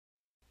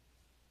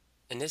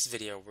In this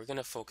video, we're going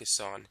to focus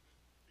on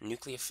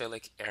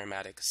nucleophilic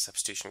aromatic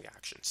substitution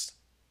reactions.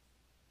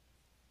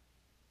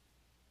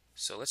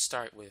 So let's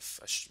start with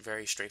a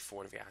very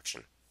straightforward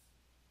reaction.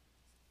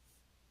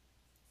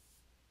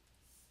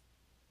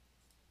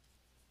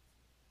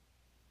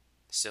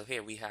 So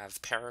here we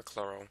have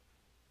parachloro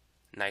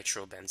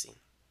nitrobenzene.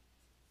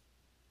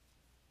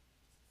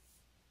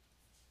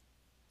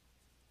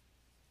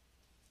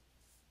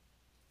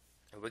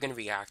 And we're going to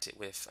react it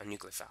with a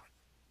nucleophile.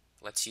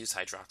 Let's use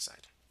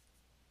hydroxide.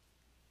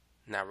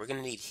 Now we're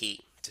going to need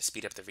heat to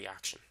speed up the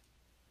reaction.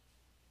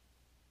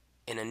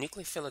 In a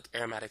nucleophilic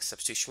aromatic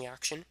substitution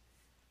reaction,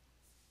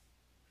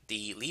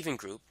 the leaving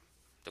group,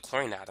 the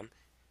chlorine atom,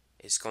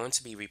 is going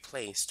to be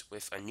replaced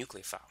with a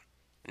nucleophile,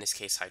 in this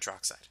case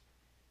hydroxide.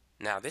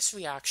 Now this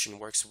reaction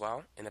works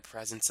well in the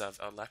presence of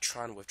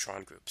electron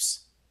withdrawing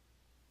groups,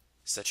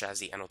 such as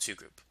the NO2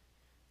 group.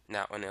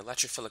 Now in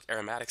electrophilic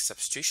aromatic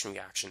substitution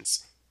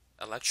reactions,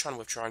 electron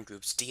withdrawing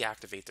groups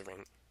deactivate the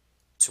ring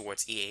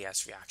towards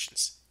EAS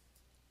reactions.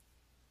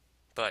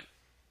 But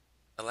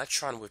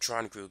electron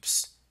withdrawing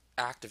groups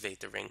activate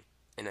the ring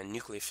in a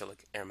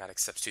nucleophilic aromatic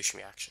substitution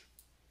reaction.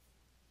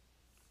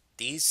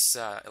 These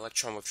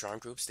electron withdrawing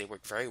groups, they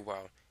work very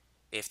well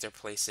if they're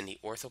placed in the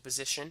ortho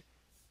position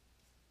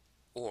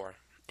or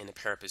in the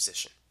para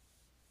position.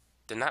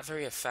 They're not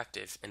very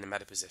effective in the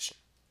meta position.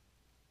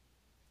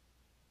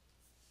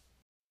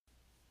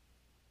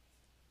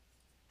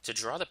 To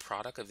draw the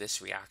product of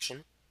this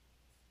reaction,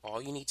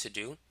 all you need to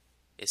do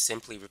is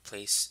simply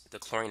replace the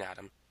chlorine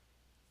atom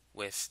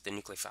with the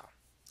nucleophile,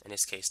 in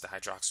this case the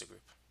hydroxyl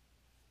group.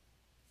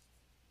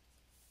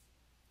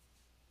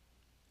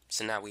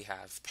 So now we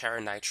have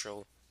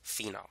paranitrophenol,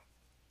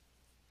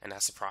 and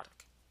that's the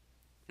product.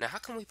 Now how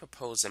can we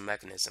propose a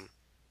mechanism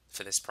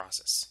for this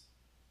process?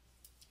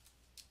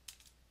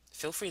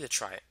 Feel free to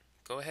try it.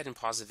 Go ahead and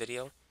pause the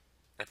video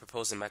and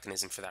propose a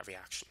mechanism for that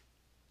reaction.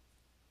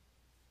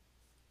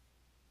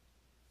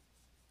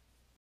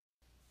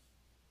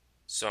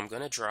 So I'm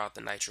going to draw out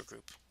the nitro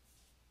group.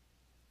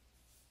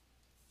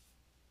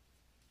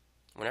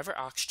 Whenever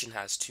oxygen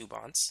has two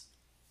bonds,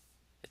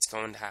 it's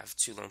going to have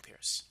two lone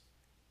pairs.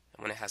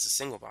 And when it has a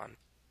single bond,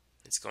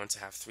 it's going to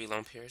have three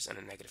lone pairs and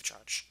a negative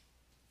charge.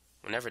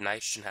 Whenever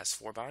nitrogen has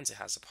four bonds, it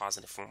has a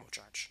positive formal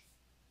charge.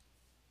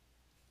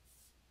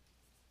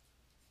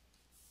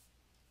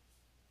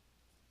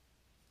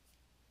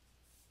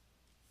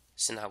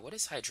 So now what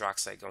is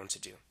hydroxide going to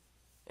do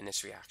in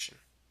this reaction?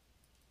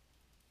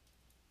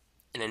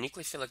 In a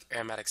nucleophilic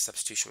aromatic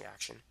substitution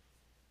reaction,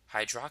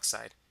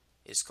 hydroxide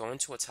is going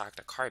to attack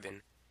the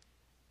carbon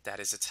that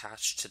is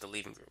attached to the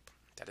leaving group,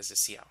 that is the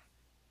Cl.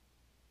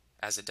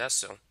 As it does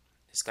so,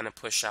 it's going to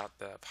push out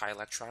the pi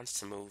electrons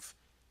to move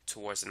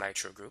towards the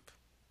nitro group,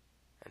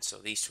 and so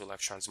these two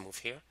electrons move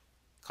here,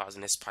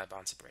 causing this pi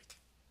bond to break.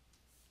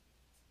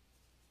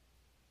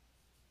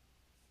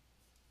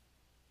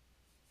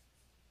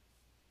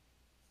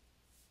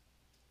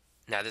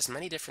 Now there's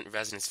many different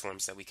resonance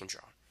forms that we can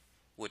draw,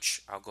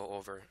 which I'll go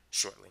over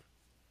shortly.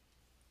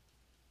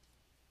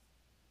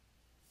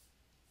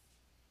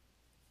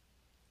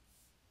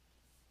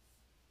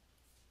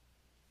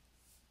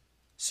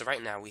 So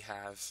right now we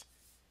have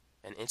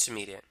an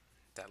intermediate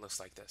that looks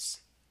like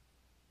this.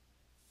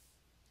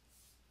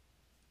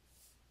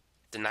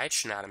 The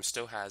nitrogen atom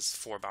still has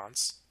four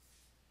bonds,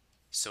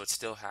 so it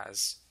still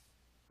has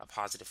a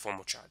positive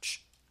formal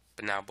charge,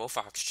 but now both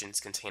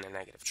oxygens contain a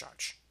negative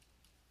charge.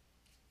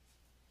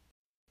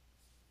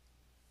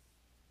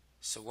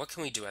 So what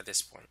can we do at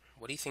this point?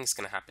 What do you think is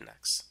going to happen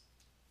next?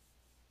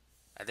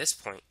 At this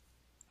point,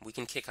 we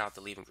can kick out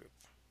the leaving group.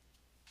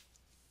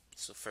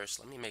 So first,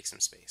 let me make some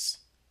space.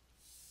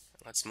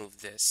 Let's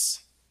move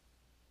this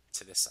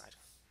to this side.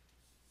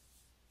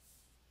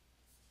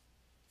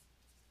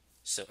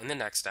 So in the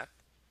next step,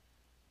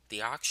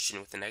 the oxygen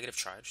with the negative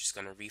charge is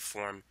going to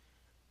reform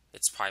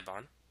its pi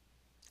bond,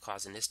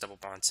 causing this double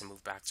bond to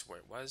move back to where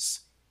it was,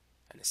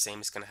 and the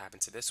same is going to happen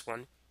to this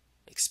one,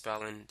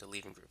 expelling the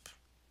leaving group.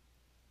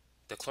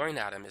 The chlorine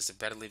atom is a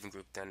better leaving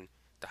group than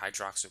the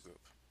hydroxyl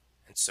group,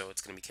 and so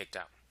it's going to be kicked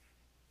out.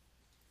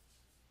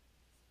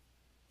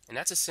 And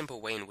that's a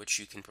simple way in which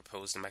you can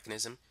propose the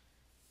mechanism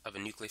of a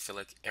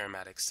nucleophilic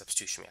aromatic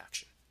substitution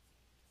reaction.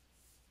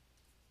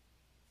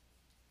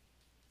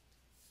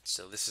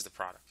 So this is the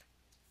product.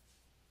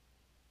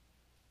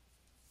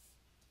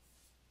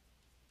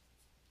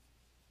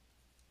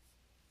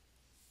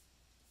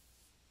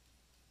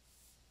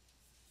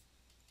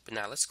 But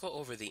now let's go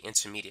over the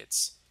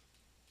intermediates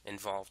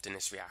involved in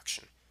this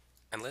reaction,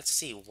 and let's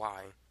see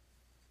why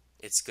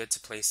it's good to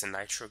place a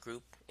nitro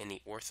group in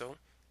the ortho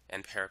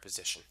and para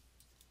position.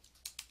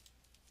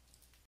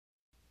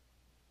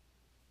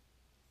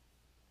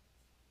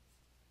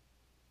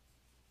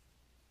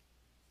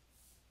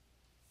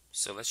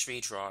 So let's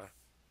redraw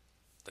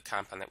the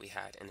compound that we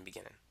had in the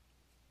beginning.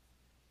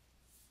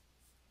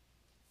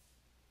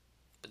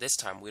 But this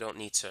time we don't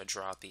need to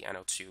draw out the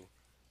NO2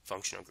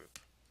 functional group.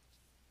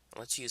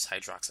 Let's use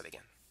hydroxide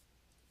again.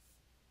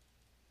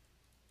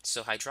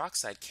 So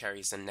hydroxide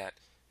carries a net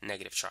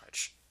negative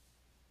charge.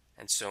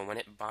 And so when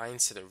it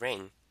binds to the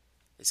ring,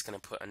 it's going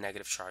to put a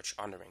negative charge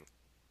on the ring.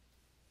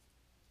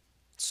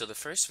 So the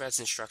first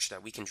resonance structure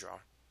that we can draw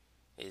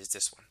is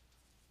this one.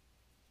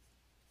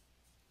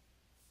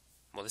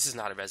 Well, this is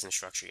not a resonance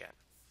structure yet.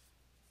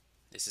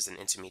 This is an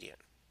intermediate.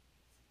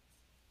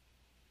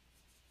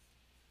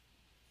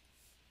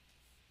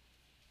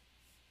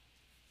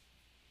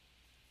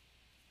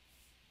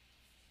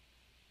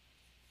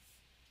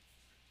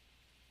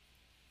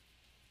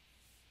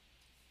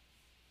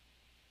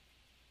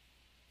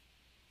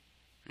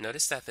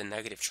 Notice that the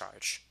negative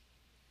charge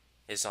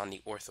is on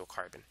the ortho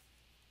carbon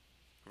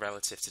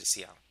relative to the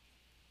Cl.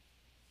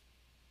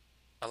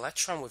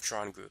 Electron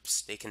withdrawing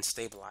groups, they can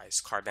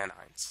stabilize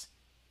carbanions.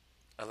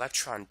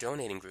 Electron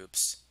donating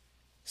groups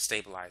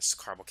stabilize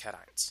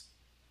carbocations.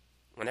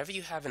 Whenever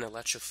you have an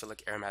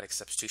electrophilic aromatic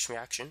substitution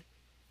reaction,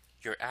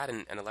 you're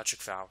adding an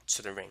electrophile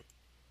to the ring,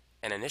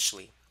 and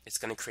initially it's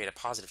going to create a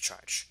positive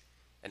charge,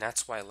 and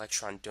that's why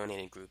electron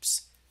donating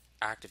groups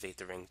activate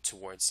the ring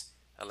towards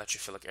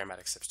electrophilic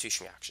aromatic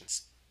substitution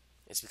reactions.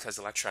 It's because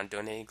electron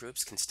donating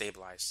groups can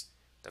stabilize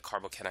the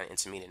carbocation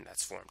intermediate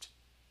that's formed.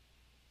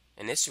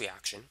 In this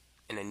reaction,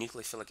 in a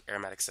nucleophilic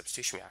aromatic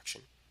substitution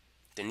reaction,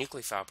 the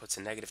nucleophile puts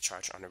a negative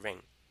charge on the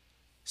ring,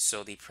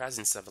 so the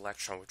presence of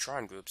electron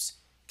withdrawing groups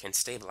can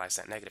stabilize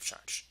that negative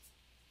charge.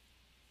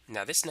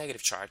 Now this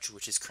negative charge,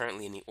 which is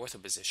currently in the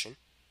ortho position,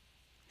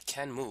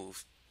 can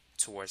move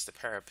towards the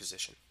para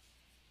position.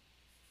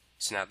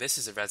 So now this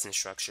is a resonance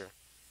structure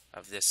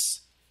of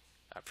this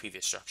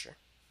previous structure.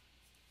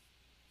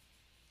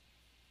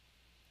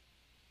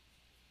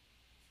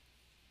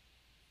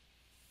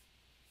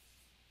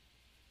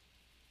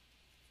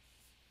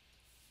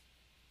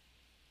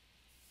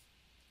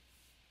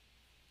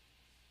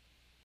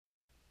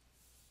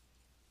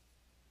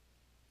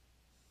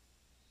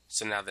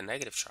 So now the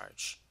negative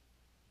charge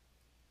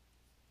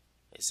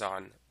is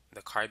on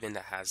the carbon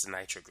that has the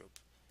nitro group,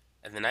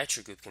 and the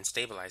nitro group can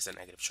stabilize that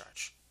negative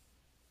charge.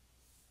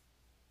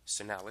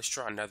 So now let's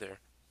draw another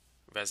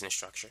resonance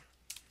structure,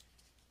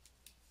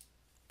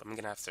 but I'm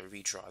going to have to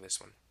redraw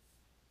this one.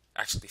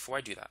 Actually, before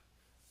I do that,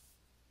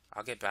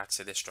 I'll get back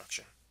to this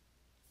structure.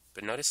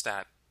 But notice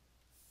that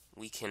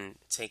we can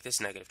take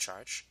this negative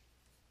charge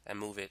and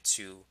move it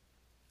to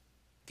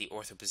the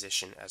ortho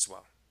position as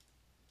well.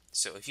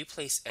 So if you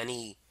place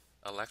any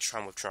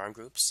electron withdrawing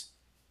groups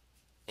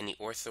in the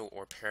ortho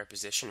or para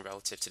position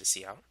relative to the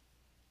Cl,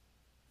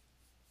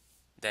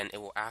 then it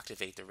will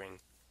activate the ring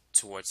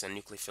towards a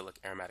nucleophilic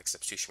aromatic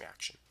substitution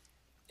reaction.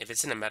 If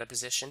it's in a meta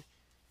position,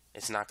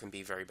 it's not going to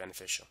be very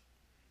beneficial.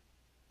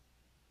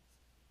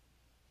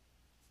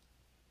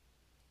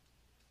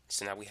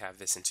 So now we have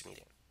this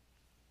intermediate.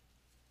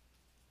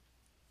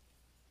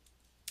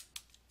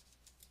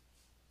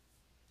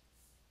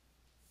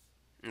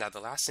 Now the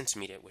last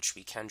intermediate, which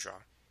we can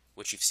draw,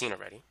 which you've seen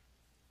already,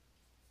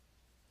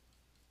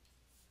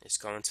 is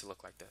going to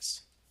look like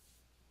this.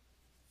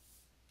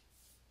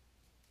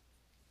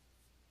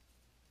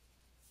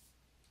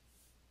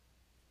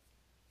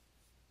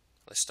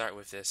 Let's start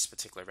with this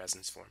particular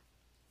resonance form.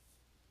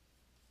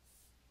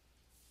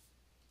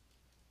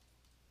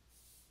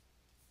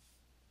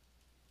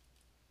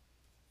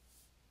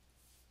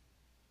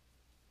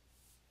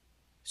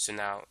 So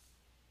now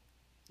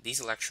these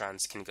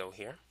electrons can go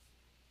here,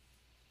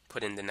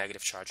 put in the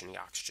negative charge in the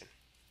oxygen.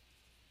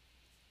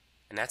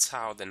 And that's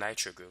how the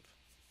nitro group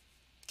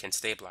can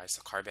stabilize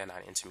the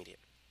carbanion intermediate.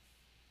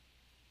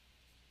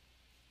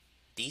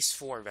 These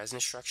four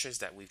resonance structures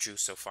that we've drew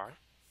so far,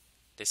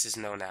 this is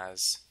known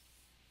as,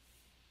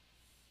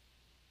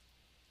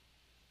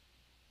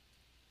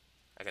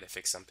 I gotta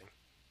fix something.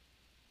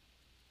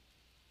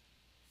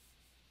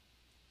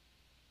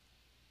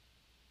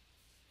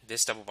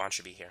 This double bond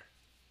should be here.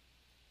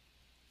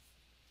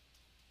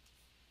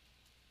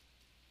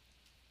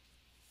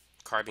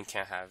 Carbon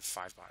can't have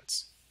 5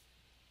 bonds.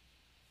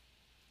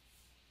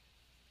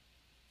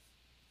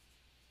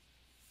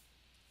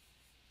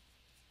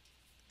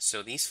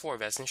 So these four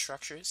resonance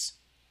structures,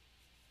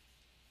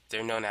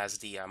 they're known as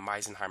the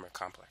Meisenheimer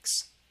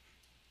complex.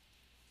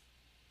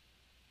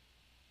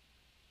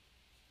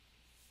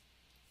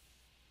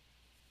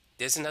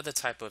 There's another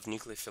type of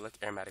nucleophilic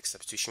aromatic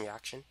substitution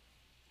reaction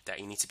that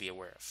you need to be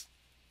aware of,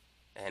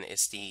 and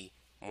it's the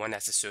one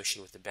that's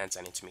associated with the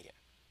Benzine Intermediate.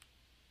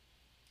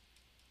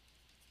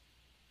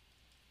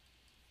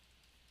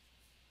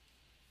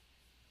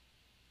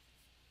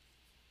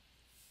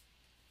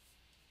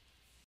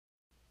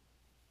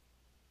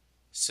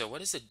 So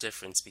what is the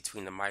difference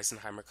between the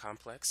Meisenheimer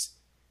complex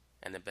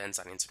and the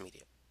Benzine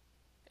Intermediate?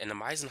 In the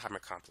Meisenheimer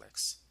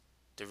complex,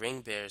 the ring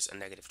bears a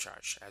negative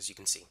charge, as you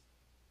can see.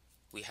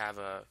 We have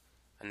a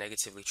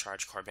negatively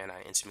charged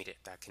carbanion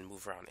intermediate that can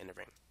move around in the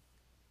ring.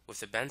 With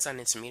the Benzine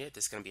Intermediate,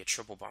 there's going to be a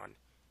triple bond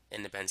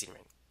in the benzene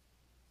ring.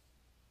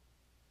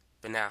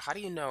 But now, how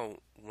do you know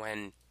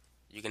when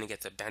you're going to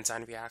get the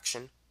benzine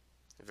reaction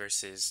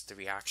versus the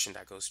reaction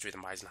that goes through the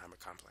Meisenheimer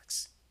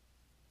complex?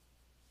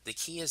 The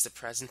key is the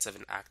presence of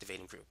an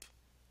activating group.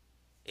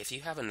 If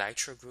you have a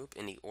nitro group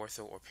in the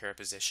ortho or para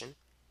position,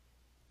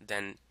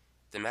 then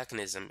the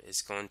mechanism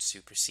is going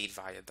to proceed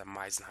via the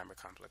Meisenheimer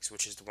complex,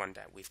 which is the one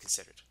that we've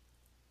considered.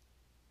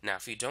 Now,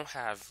 if you don't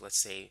have,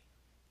 let's say,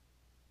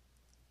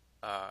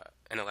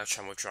 an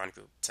electron withdrawn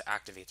group to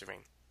activate the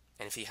ring,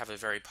 and if you have a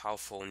very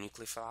powerful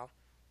nucleophile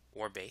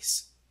or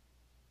base,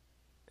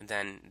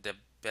 then the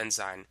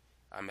Benzine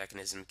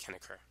mechanism can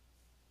occur.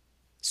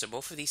 So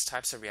both of these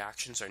types of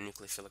reactions are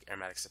nucleophilic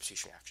aromatic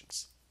substitution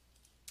reactions.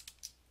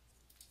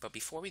 But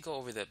before we go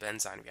over the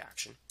Benzine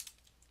reaction,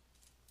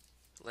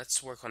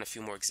 let's work on a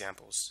few more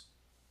examples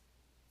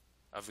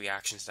of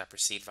reactions that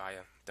proceed via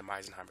the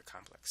Meisenheimer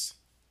complex.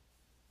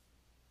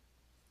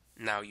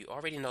 Now, you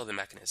already know the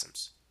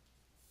mechanisms,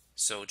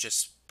 so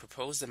just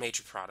propose the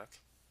major product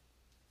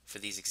for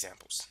these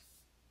examples.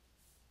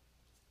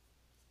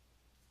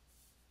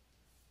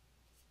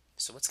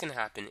 So what's going to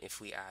happen if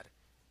we add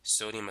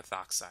sodium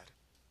methoxide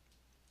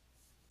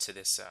to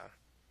this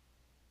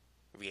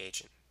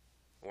reagent,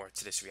 or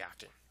to this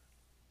reactor?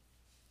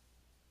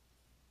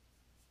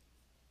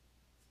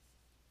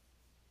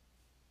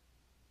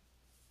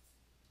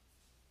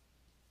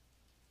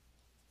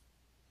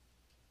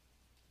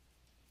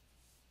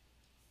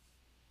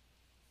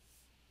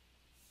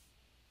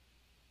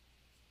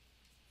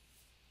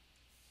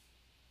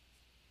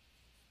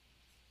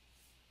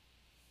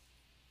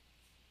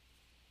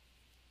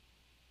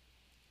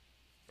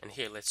 And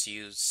here, let's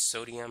use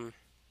sodium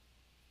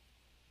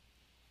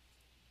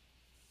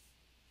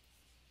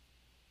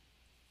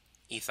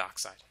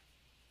ethoxide.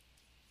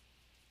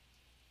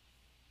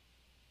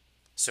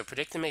 So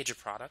predict the major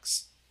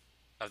products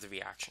of the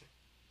reaction.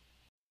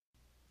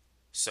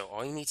 So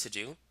all you need to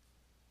do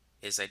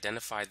is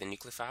identify the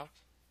nucleophile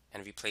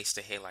and replace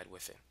the halide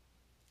with it.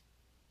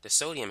 The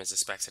sodium is the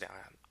spectator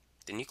ion.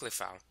 The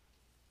nucleophile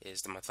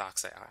is the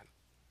methoxide ion.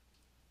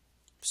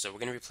 So we're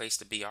going to replace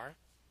the Br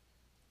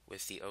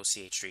with the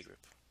OCH3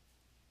 group.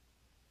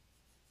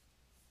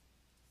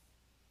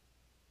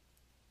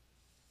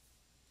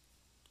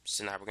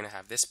 So now we're going to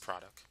have this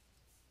product,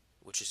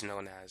 which is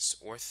known as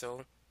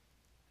ortho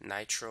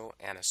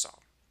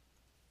nitroanisole.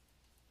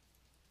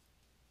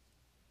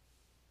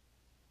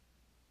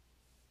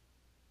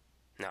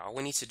 Now all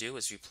we need to do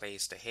is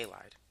replace the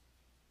halide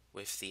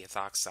with the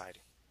ethoxide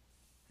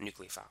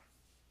nucleophile.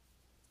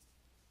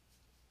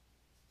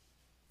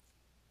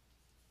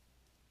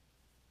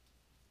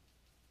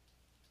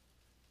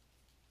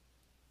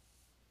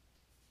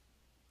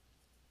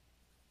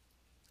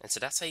 And so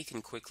that's how you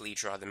can quickly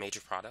draw the major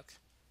product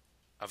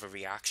of a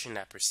reaction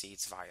that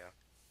proceeds via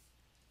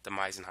the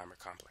Meisenheimer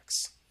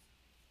complex.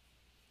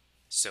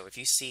 So if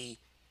you see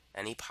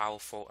any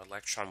powerful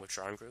electron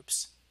withdrawing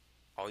groups,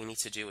 all you need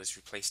to do is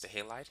replace the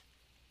halide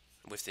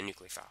with the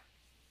nucleophile.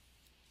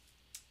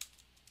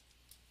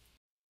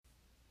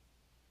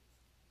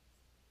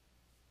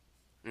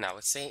 Now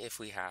let's say if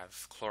we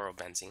have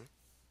chlorobenzene,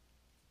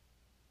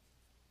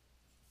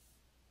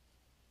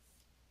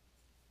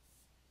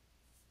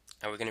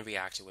 and we're going to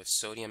react it with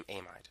sodium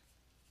amide.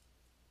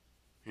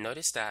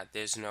 Notice that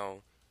there's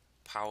no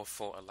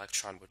powerful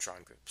electron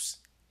withdrawing groups.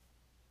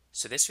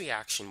 So this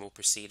reaction will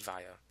proceed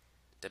via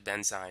the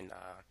Benzine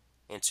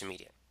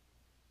Intermediate.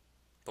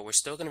 But we're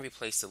still going to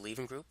replace the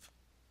leaving group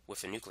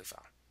with a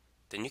nucleophile.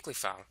 The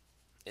nucleophile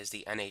is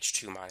the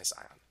NH2-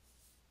 ion.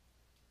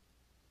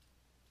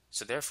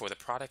 So therefore, the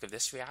product of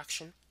this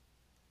reaction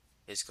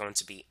is going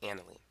to be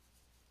aniline.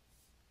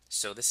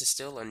 So this is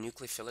still a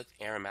nucleophilic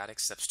aromatic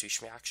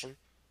substitution reaction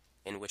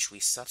in which we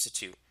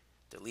substitute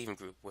the leaving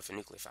group with a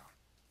nucleophile.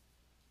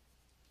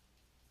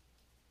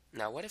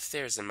 Now what if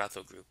there's a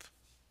methyl group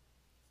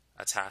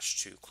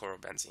attached to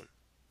chlorobenzene?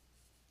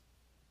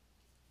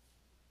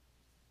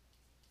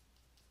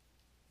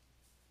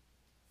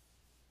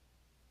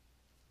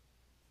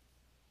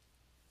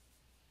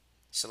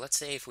 So let's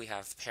say if we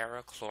have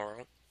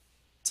parachlorotoluene,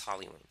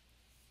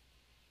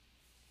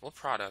 what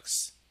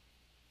products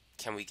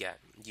can we get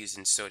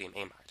using sodium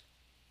amide?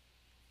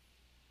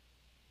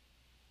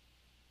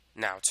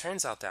 Now, it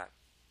turns out that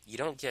you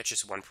don't get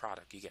just one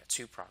product, you get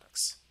two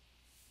products.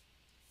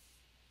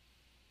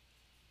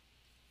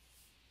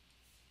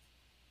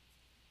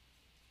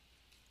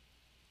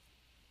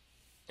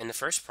 In the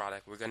first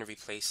product, we're going to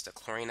replace the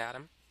chlorine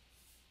atom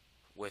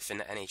with an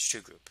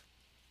NH2 group,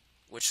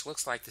 which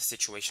looks like the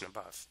situation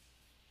above.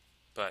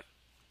 But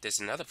there's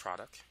another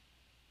product,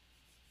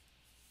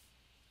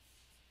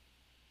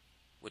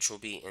 which will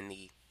be in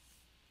the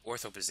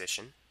ortho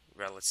position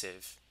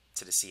relative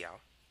to the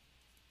Cl.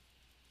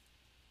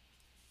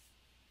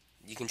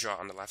 You can draw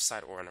on the left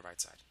side or on the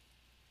right side.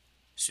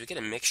 So we get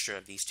a mixture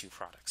of these two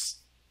products.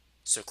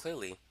 So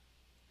clearly,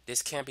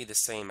 this can't be the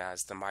same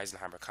as the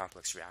Meisenheimer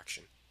complex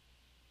reaction.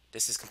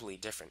 This is completely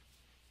different.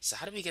 So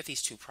how do we get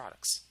these two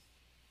products?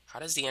 How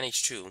does the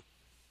NH2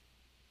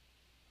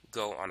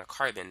 go on a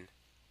carbon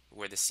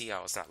where the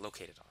Cl is not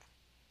located on?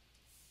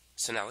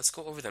 So now let's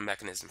go over the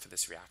mechanism for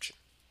this reaction.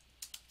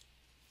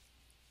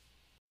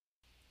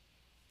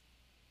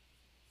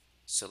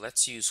 So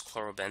let's use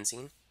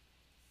chlorobenzene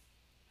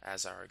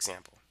as our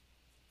example.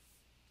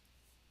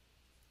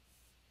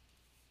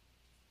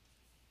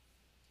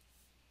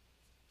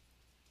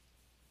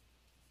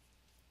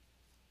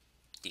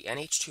 The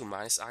NH2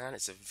 minus ion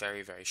is a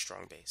very, very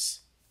strong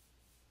base.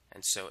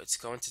 And so it's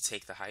going to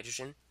take the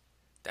hydrogen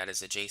that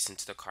is adjacent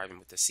to the carbon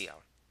with the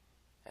Cl.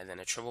 And then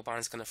a triple bond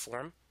is going to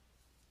form,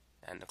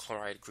 and the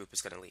chloride group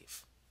is going to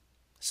leave.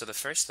 So the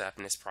first step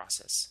in this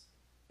process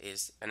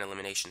is an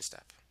elimination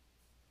step.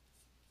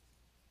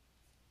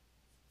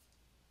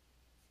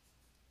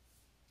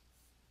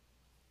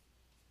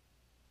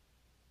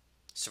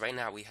 So right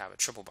now we have a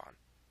triple bond.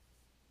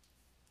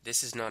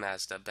 This is known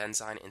as the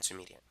Benzine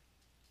Intermediate.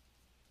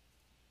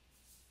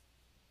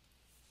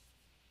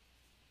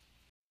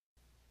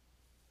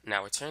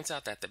 Now it turns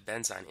out that the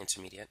Benzine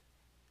Intermediate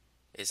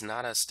is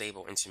not a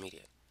stable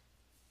intermediate.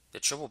 The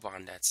triple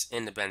bond that's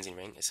in the benzene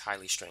ring is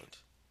highly strained.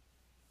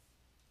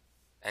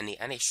 And the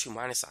NH2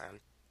 minus ion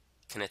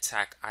can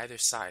attack either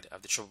side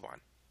of the triple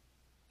bond.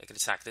 It could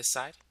attack this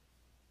side,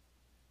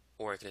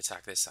 or it could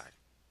attack this side,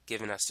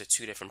 giving us the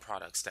two different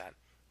products that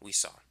we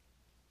saw.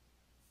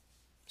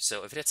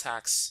 So if it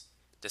attacks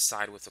the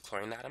side with the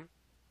chlorine atom,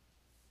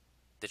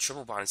 the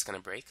triple bond is going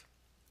to break,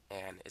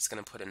 and it's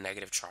going to put a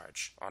negative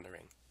charge on the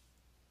ring.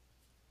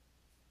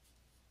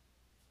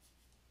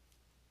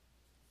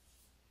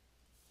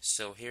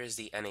 So here's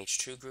the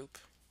NH2 group,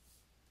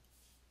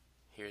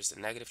 here's the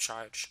negative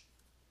charge,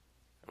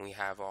 and we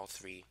have all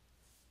three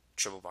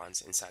triple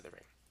bonds inside the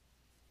ring.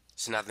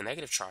 So now the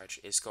negative charge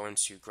is going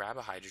to grab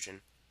a hydrogen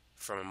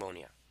from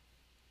ammonia.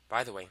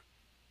 By the way,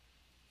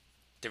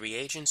 the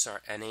reagents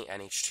are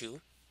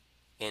NaNH2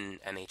 in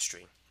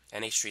NH3.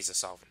 NH3 is a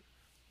solvent.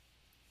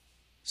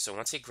 So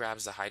once it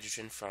grabs the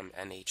hydrogen from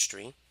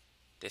NH3,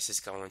 this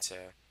is going to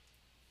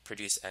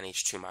produce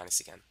NH2 minus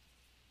again.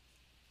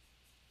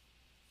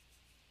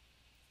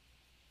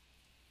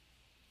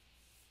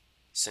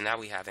 So now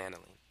we have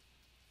aniline.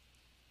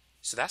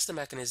 So that's the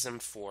mechanism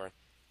for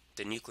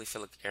the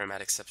nucleophilic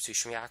aromatic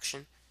substitution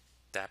reaction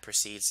that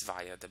proceeds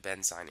via the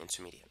Benzine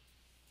Intermediate.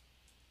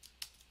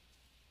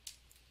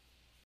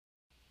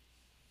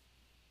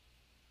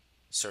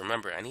 So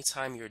remember,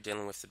 anytime you're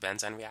dealing with the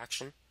benzene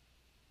reaction,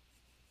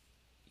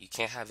 you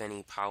can't have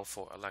any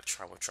powerful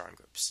electron withdrawing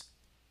groups.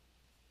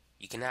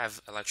 You can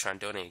have electron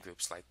donating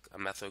groups like a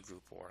methyl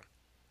group or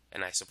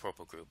an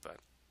isopropyl group, but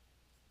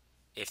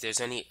if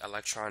there's any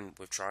electron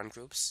withdrawing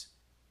groups,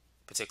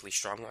 particularly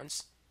strong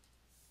ones,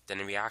 then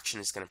the reaction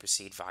is going to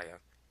proceed via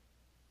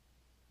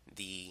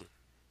the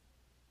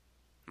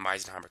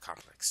Meisenheimer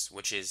complex,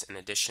 which is an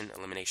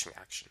addition-elimination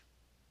reaction.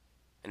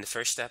 In the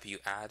first step, you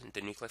add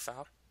the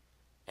nucleophile,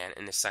 and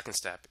in the second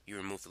step, you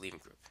remove the leaving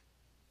group.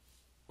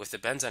 With the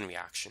benzene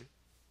reaction,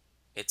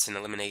 it's an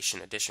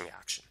elimination-addition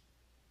reaction.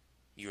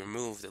 You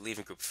remove the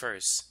leaving group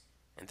first,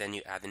 and then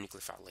you add the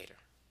nucleophile later.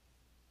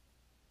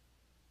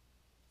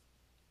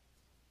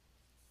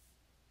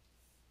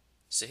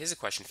 So here's a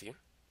question for you.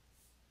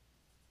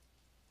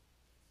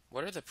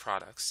 What are the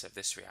products of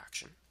this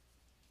reaction?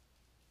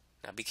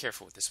 Now be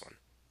careful with this one.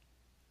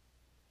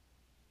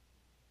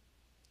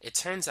 It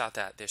turns out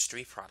that there's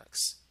three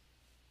products.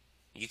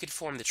 You could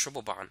form the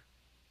triple bond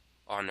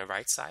on the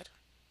right side,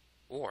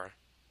 or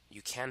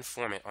you can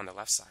form it on the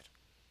left side.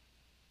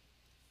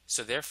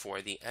 So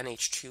therefore, the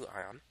NH2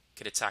 ion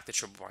could attack the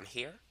triple bond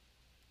here,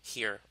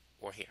 here,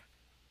 or here.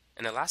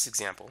 In the last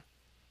example,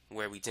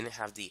 where we didn't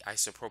have the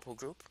isopropyl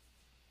group,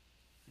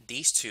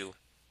 these two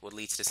would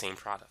lead to the same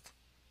product.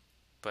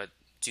 But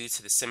due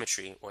to the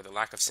symmetry, or the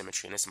lack of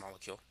symmetry in this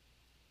molecule,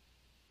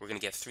 we're going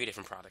to get three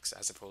different products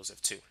as opposed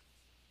to two.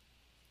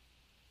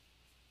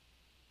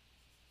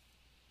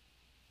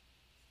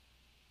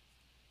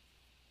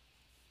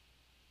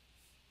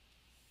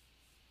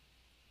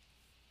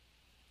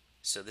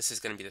 So this is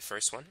going to be the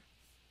first one.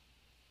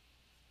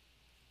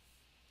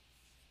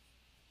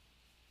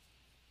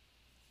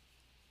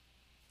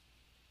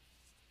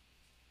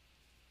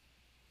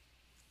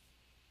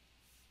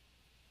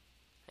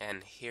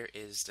 And here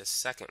is the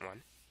second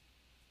one.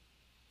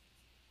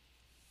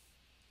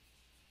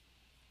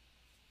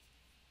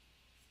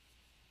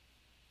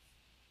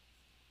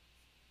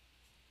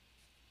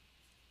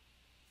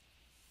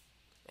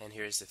 And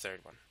here's the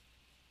third one.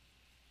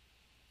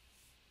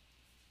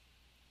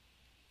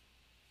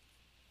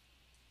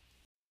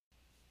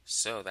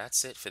 So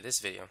that's it for this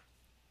video.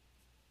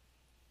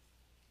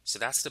 So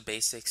that's the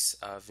basics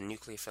of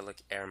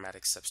nucleophilic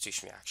aromatic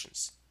substitution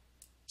reactions.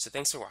 So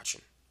thanks for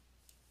watching.